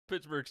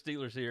Pittsburgh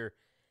Steelers here.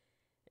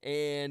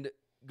 And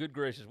good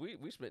gracious,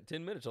 we spent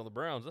 10 minutes on the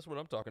Browns. That's what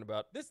I'm talking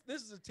about. This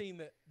is a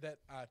team that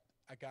I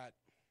got.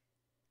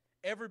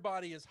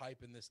 Everybody is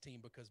hyping this team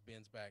because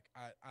Ben's back.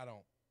 I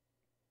don't.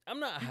 I'm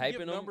not You hyping give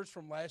them. numbers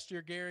from last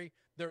year, Gary.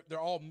 They're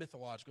all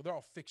mythological. They're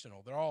all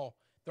fictional. They're all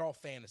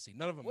fantasy.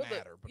 None of them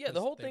matter. Yeah,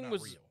 the whole they're thing not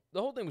was real.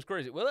 the whole thing was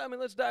crazy. Well, I mean,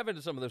 let's dive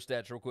into some of those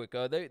stats real quick.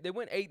 They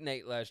went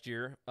 8-8 last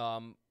year.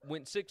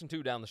 Went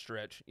 6-2 down the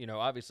stretch. You know,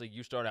 obviously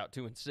you start out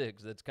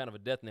 2-6. That's kind of a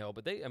death knell.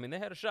 But they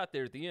had a shot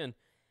there at the end,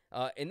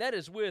 and that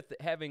is with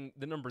having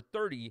the number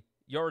 30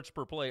 yards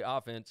per play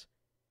offense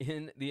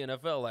in the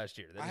NFL last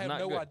year. I have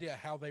no idea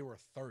how they were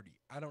 30.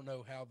 I don't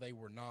know how they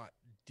were not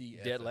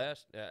dead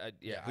last.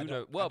 Yeah, who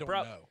knows? Well, I don't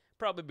know.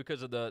 Probably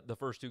because of the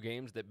first two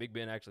games that Big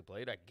Ben actually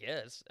played, I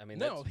guess. I mean,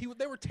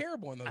 they were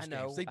terrible in those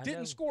games. They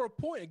didn't score a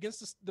point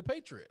against the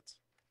Patriots.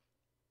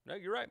 No,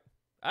 you're right.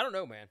 I don't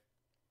know, man.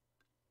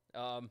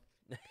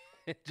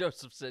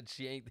 Joseph said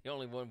she ain't the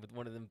only one with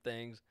one of them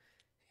things.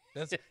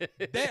 That's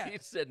He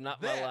said not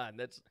my line.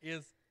 That's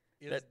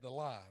the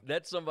line.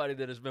 That's somebody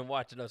that has been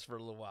watching us for a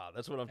little while.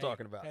 That's what I'm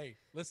talking about. Hey,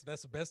 listen,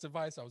 that's the best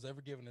advice I was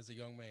ever given as a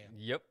young man.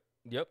 Yep.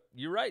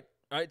 You're right.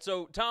 All right,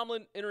 so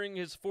Tomlin entering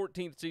his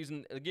 14th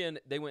season. Again,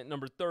 they went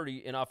number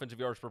 30 in offensive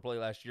yards per play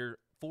last year,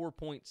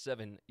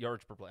 4.7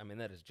 yards per play. I mean,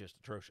 that is just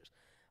atrocious.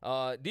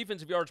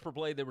 Defensive yards per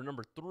play, they were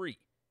number 3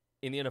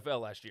 in the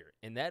NFL last year.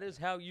 And that is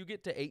how you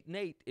get to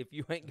 8-8 if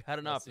you ain't got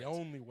an offense. That's the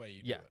only way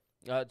you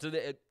do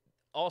it.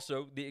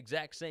 Also, the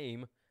exact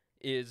same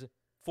is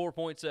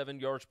 4.7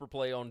 yards per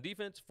play on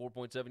defense,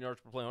 4.7 yards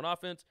per play on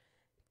offense.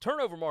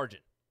 Turnover margin.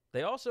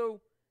 They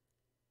also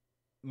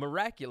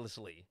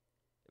miraculously,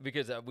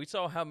 because we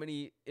saw how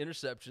many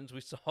interceptions,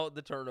 we saw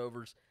the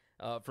turnovers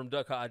from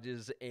Duck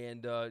Hodges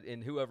and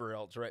whoever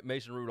else, right?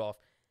 Mason Rudolph.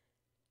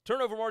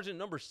 Turnover margin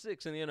number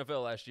 6 in the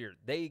NFL last year.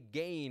 They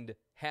gained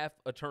half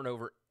a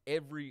turnover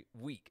every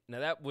week. Now,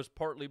 that was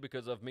partly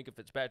because of Minkah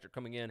Fitzpatrick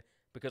coming in,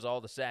 because of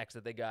all the sacks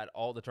that they got,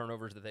 all the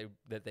turnovers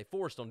that they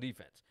forced on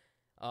defense.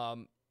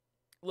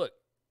 Look,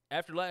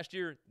 after last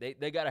year,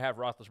 they got to have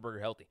Roethlisberger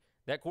healthy.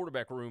 That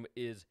quarterback room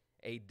is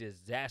a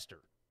disaster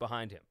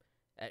behind him.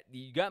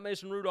 You got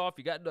Mason Rudolph,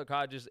 you got Duck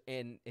Hodges,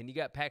 and you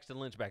got Paxton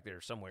Lynch back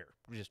there somewhere,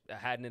 just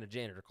hiding in a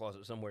janitor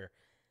closet somewhere.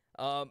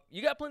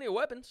 You got plenty of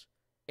weapons,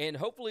 and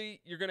hopefully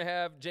you're going to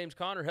have James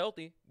Conner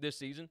healthy this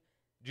season.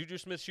 Juju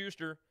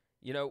Smith-Schuster,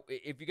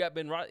 if you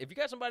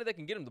got somebody that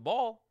can get him the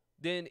ball,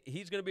 then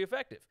he's going to be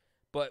effective.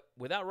 But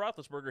without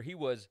Roethlisberger, he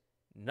was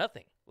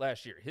nothing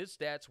last year. His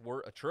stats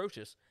were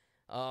atrocious.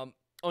 On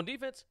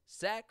defense,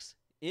 sacks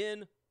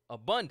in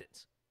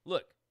abundance.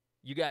 Look,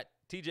 you got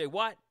T.J.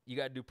 Watt, you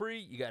got Dupree,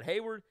 you got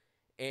Hayward,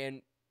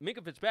 and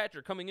Minkah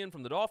Fitzpatrick coming in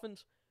from the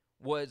Dolphins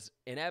was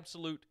an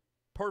absolute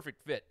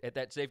perfect fit at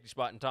that safety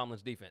spot in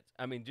Tomlin's defense.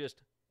 I mean,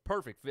 just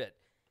perfect fit.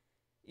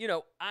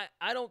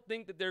 I don't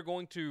think that they're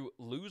going to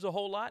lose a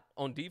whole lot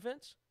on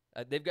defense.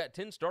 They've got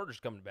 10 starters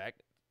coming back,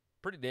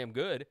 pretty damn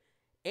good,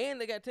 and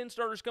they got 10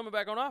 starters coming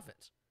back on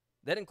offense.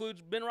 That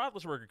includes Ben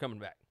Roethlisberger coming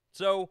back.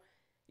 So,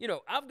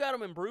 I've got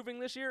them improving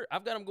this year.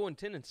 I've got them going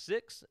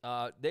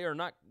 10-6. They are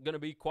not going to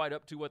be quite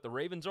up to what the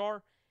Ravens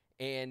are.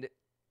 And,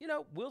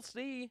 we'll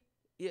see.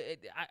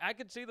 I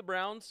could see the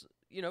Browns,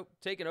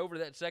 taking over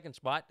that second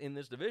spot in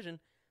this division.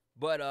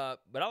 But I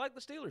like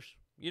the Steelers.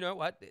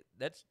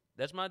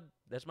 That's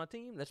my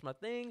team. That's my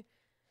thing.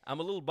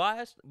 I'm a little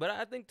biased, but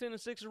I think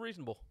 10-6 is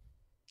reasonable.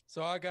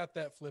 So I got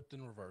that flipped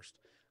and reversed.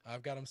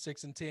 I've got them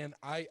 6-10.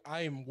 I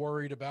am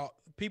worried about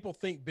 – people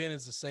think Ben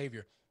is the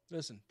savior.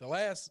 Listen, the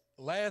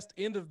last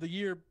end of the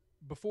year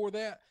before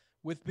that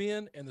with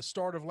Ben and the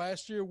start of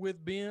last year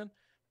with Ben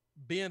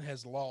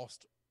has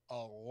lost a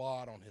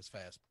lot on his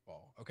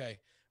fastball, okay?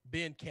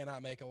 Ben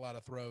cannot make a lot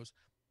of throws.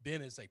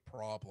 Ben is a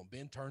problem.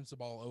 Ben turns the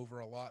ball over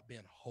a lot.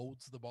 Ben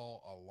holds the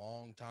ball a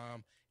long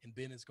time, and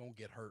Ben is going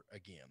to get hurt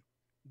again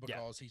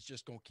because he's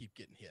just going to keep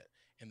getting hit.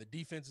 And the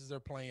defenses they're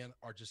playing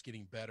are just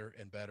getting better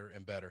and better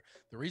and better.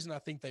 The reason I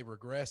think they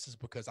regress is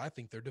because I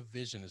think their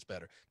division is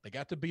better. They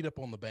got to beat up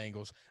on the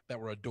Bengals that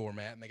were a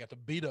doormat, and they got to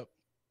beat up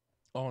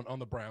on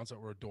the Browns that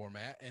were a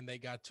doormat, and they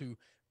got to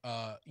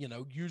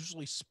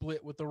usually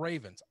split with the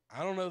Ravens.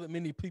 I don't know that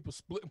many people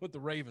split with the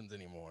Ravens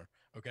anymore,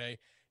 okay?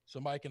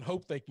 Somebody can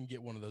hope they can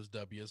get one of those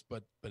W's,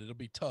 but it'll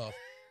be tough.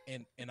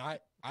 And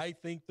I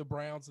think the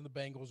Browns and the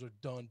Bengals are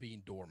done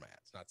being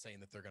doormats. Not saying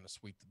that they're going to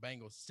sweep the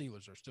Bengals.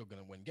 Steelers are still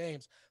going to win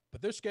games,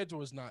 but their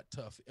schedule is not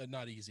tough,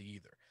 not easy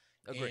either.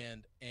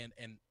 Agreed.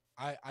 And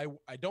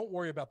I don't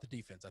worry about the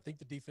defense. I think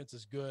the defense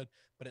is good,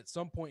 but at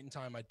some point in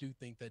time, I do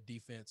think that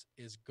defense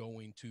is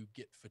going to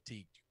get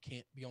fatigued. You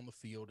can't be on the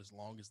field as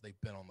long as they've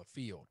been on the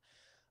field.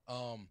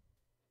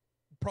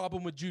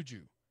 Problem with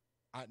Juju.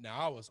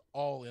 I was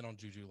all in on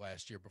Juju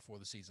last year before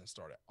the season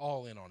started.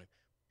 All in on him.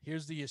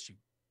 Here's the issue.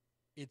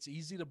 It's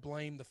easy to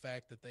blame the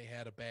fact that they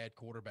had a bad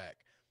quarterback.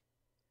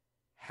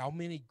 How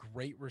many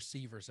great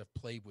receivers have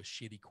played with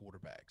shitty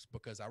quarterbacks?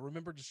 Because I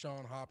remember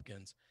Deshaun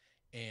Hopkins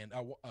and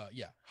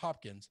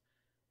Hopkins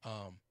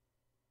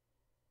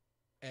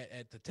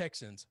at the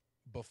Texans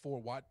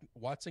before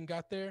Watson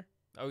got there.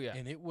 Oh yeah.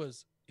 And it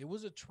was It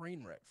was a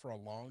train wreck for a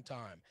long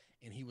time,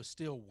 and he was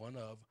still one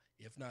of,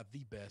 if not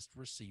the best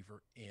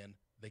receiver in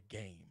the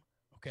game.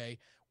 Okay,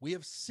 we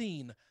have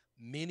seen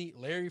many.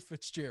 Larry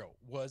Fitzgerald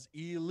was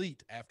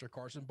elite after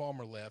Carson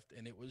Palmer left,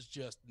 and it was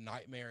just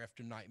nightmare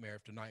after nightmare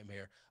after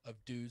nightmare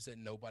of dudes that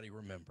nobody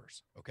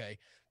remembers. Okay,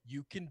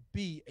 you can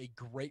be a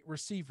great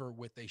receiver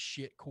with a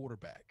shit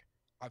quarterback.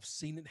 I've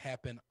seen it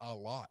happen a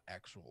lot,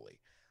 actually.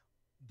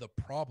 The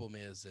problem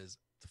is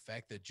the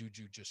fact that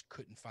Juju just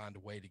couldn't find a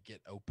way to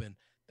get open.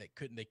 They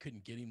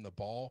couldn't get him the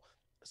ball.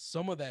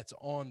 Some of that's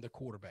on the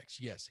quarterbacks.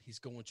 Yes, he's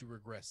going to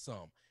regress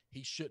some.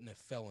 He shouldn't have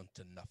fell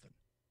into nothing.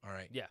 All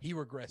right. Yeah. He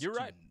regressed You're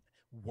right.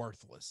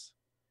 Worthless.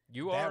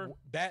 Are.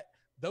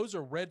 Those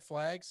are red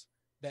flags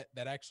that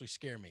actually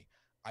scare me.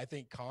 I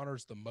think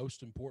Connor's the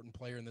most important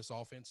player in this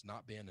offense,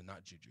 not Ben and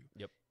not Juju.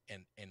 Yep.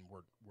 And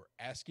we're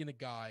asking a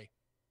guy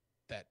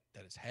that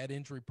has had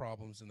injury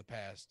problems in the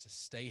past to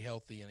stay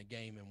healthy in a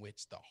game in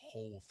which the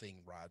whole thing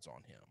rides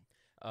on him.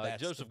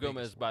 Joseph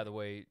Gomez, by the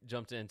way,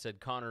 jumped in and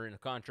said, Connor in a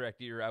contract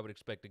year, I would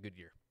expect a good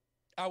year.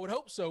 I would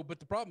hope so, but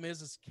the problem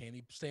is can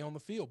he stay on the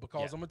field?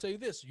 Because I'm going to tell you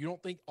this. You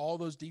don't think all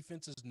those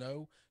defenses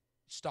know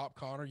stop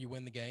Connor, you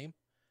win the game?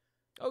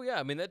 Oh, yeah.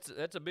 I mean, that's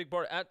a big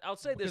part. I'll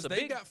say this. Because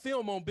they got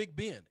film on Big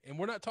Ben, and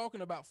we're not talking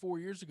about 4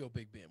 years ago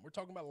Big Ben. We're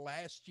talking about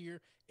last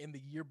year and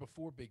the year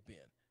before Big Ben.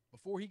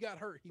 Before he got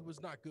hurt, he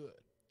was not good.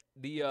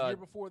 The year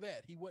before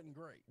that, he wasn't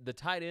great. The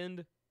tight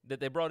end that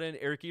they brought in,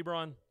 Eric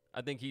Ebron,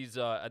 I think he's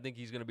going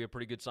to be a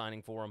pretty good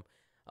signing for him.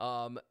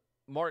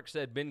 Mark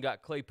said Ben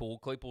got Claypool.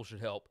 Claypool should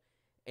help.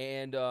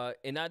 And I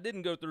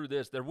didn't go through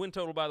this. Their win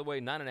total, by the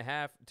way,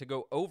 9.5. To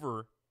go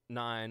over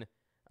 9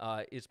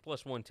 is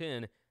plus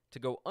 110. To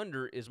go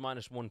under is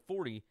minus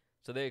 140.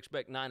 So they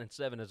expect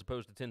 9-7 as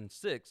opposed to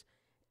 10-6.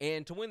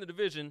 And to win the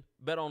division,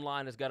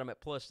 BetOnline has got them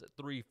at plus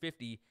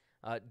 350.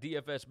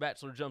 DFS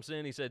Bachelor jumps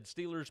in. He said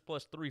Steelers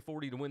plus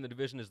 340 to win the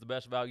division is the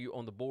best value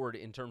on the board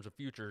in terms of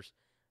futures.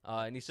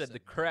 And he said the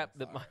crap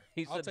that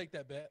I'll take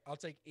that bet. I'll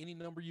take any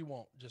number you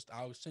want.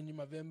 I'll send you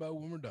my Venmo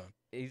when we're done.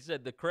 He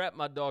said the crap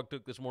my dog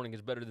took this morning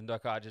is better than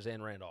Duck Hodges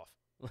and Randolph.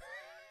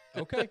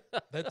 Okay,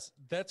 that's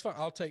fine.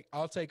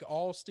 I'll take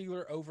all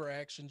Steeler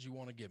overactions you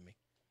want to give me,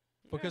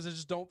 because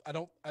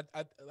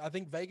I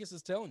think Vegas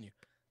is telling you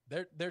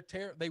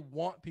they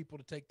want people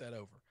to take that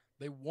over.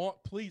 They want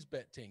please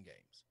bet 10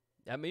 games.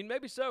 I mean,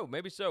 maybe so. He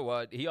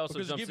also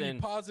because jumps they're giving in.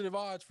 You positive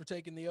odds for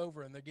taking the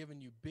over, and they're giving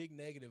you big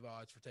negative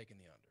odds for taking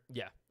the under.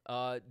 Yeah.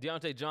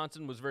 Deontay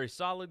Johnson was very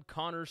solid.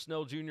 Connor,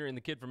 Snell Jr., and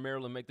the kid from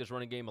Maryland make this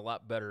running game a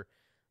lot better.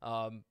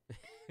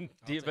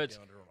 DFS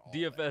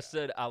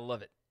said, I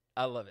love it.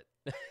 All of them.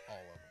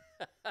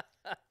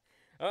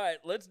 All right,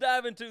 let's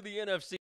dive into the NFC.